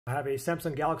I have a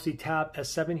Samsung Galaxy Tab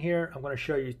S7 here. I'm going to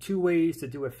show you two ways to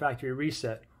do a factory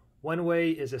reset. One way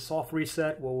is a soft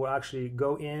reset where we'll actually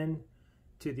go in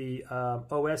to the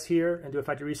OS here and do a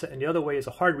factory reset. And the other way is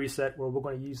a hard reset where we're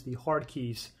going to use the hard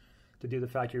keys to do the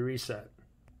factory reset.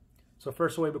 So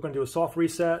first way, we're going to do a soft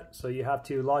reset. So you have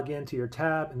to log into your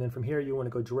tab, and then from here you want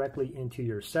to go directly into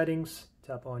your settings.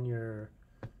 Tap on your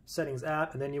settings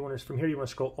app, and then you want to, from here you want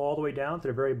to scroll all the way down to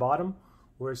the very bottom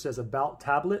where it says About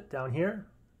Tablet down here.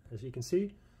 As you can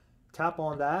see, tap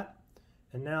on that,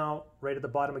 and now right at the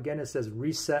bottom again it says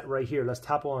reset right here. Let's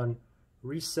tap on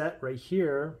reset right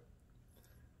here,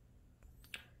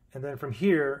 and then from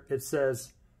here it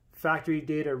says factory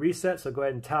data reset, so go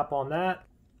ahead and tap on that.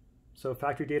 So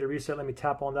factory data reset, let me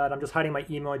tap on that. I'm just hiding my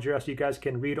email address so you guys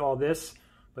can read all this,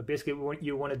 but basically what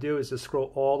you want to do is just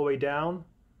scroll all the way down,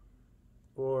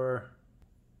 or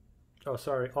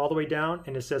all the way down,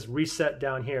 and it says reset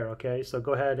down here. Okay, so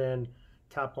go ahead and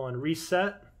tap on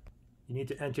reset. You need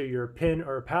to enter your PIN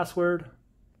or password.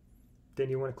 Then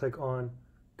you want to click on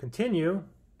continue.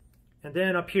 And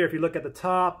then up here, if you look at the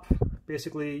top,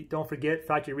 basically don't forget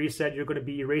factory reset. You're going to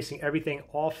be erasing everything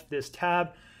off this tab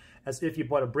as if you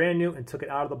bought a brand new and took it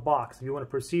out of the box. If you want to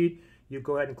proceed, you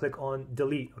go ahead and click on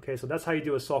delete. Okay, so that's how you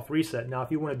do a soft reset. Now,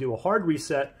 if you want to do a hard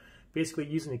reset, basically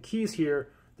using the keys here,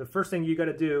 the first thing you got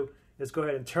to do is go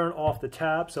ahead and turn off the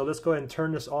tab. So let's go ahead and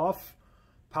turn this off.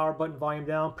 Power button, volume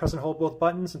down, press and hold both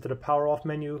buttons until the power off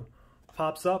menu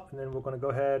pops up, and then we're going to go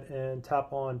ahead and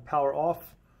tap on power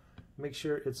off. Make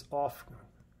sure it's off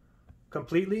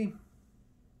completely.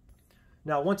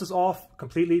 Now once it's off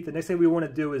completely, the next thing we want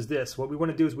to do is this. What we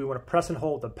want to do is we want to press and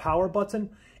hold the power button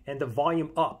and the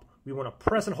volume up. We want to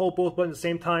press and hold both buttons at the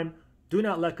same time. Do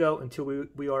not let go until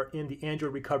we are in the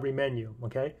Android recovery menu.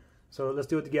 Okay, so let's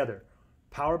do it together.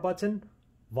 Power button,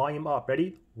 volume up.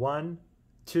 Ready? 1,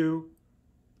 2,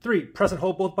 3. Press and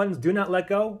hold both buttons. Do not let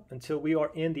go until we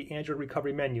are in the Android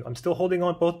recovery menu. I'm still holding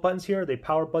on both buttons here, the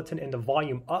power button and the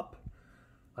volume up.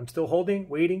 I'm still holding,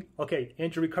 waiting. Okay,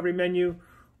 Android recovery menu.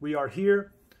 We are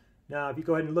here. Now, if you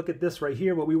go ahead and look at this right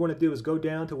here, what we want to do is go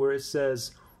down to where it says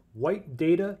White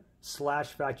Data /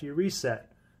 Factory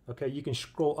Reset. Okay, you can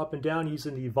scroll up and down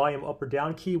using the volume up or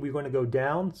down key. We're going to go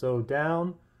down. So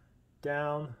down,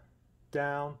 down,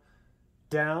 down,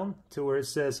 down to where it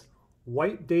says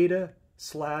White Data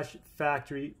 /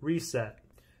 Factory Reset.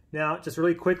 Now, just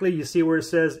really quickly, you see where it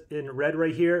says in red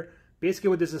right here. Basically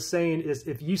what this is saying is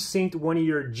if you synced one of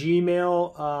your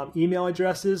Gmail email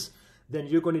addresses, then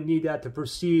you're going to need that to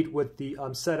proceed with the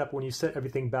setup when you set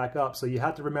everything back up. So you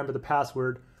have to remember the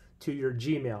password to your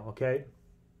Gmail, okay?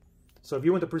 So if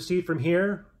you want to proceed from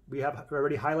here, we have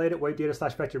already highlighted White Data /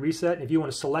 Factory Reset. And if you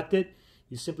want to select it,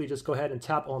 you simply just go ahead and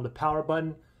tap on the power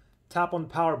button. Tap on the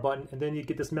power button, and then you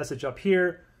get this message up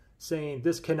here saying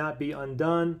this cannot be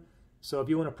undone. So if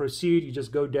you want to proceed, you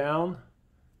just go down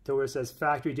to where it says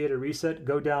Factory Data Reset.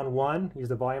 Go down 1, use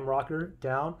the volume rocker,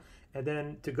 down. And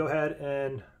then to go ahead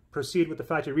and proceed with the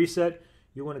factory reset,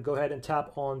 you want to go ahead and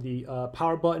tap on the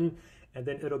power button, and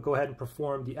then it'll go ahead and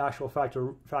perform the actual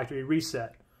factory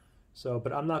reset. So,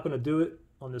 but I'm not going to do it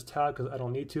on this tab because I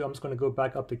don't need to. I'm just going to go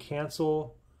back up to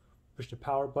cancel, push the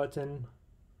power button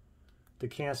to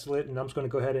cancel it, and I'm just going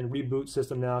to go ahead and reboot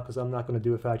system now because I'm not going to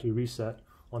do a factory reset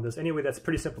on this. Anyway, that's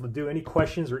pretty simple to do. Any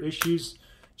questions or issues,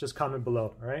 just comment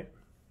below, all right?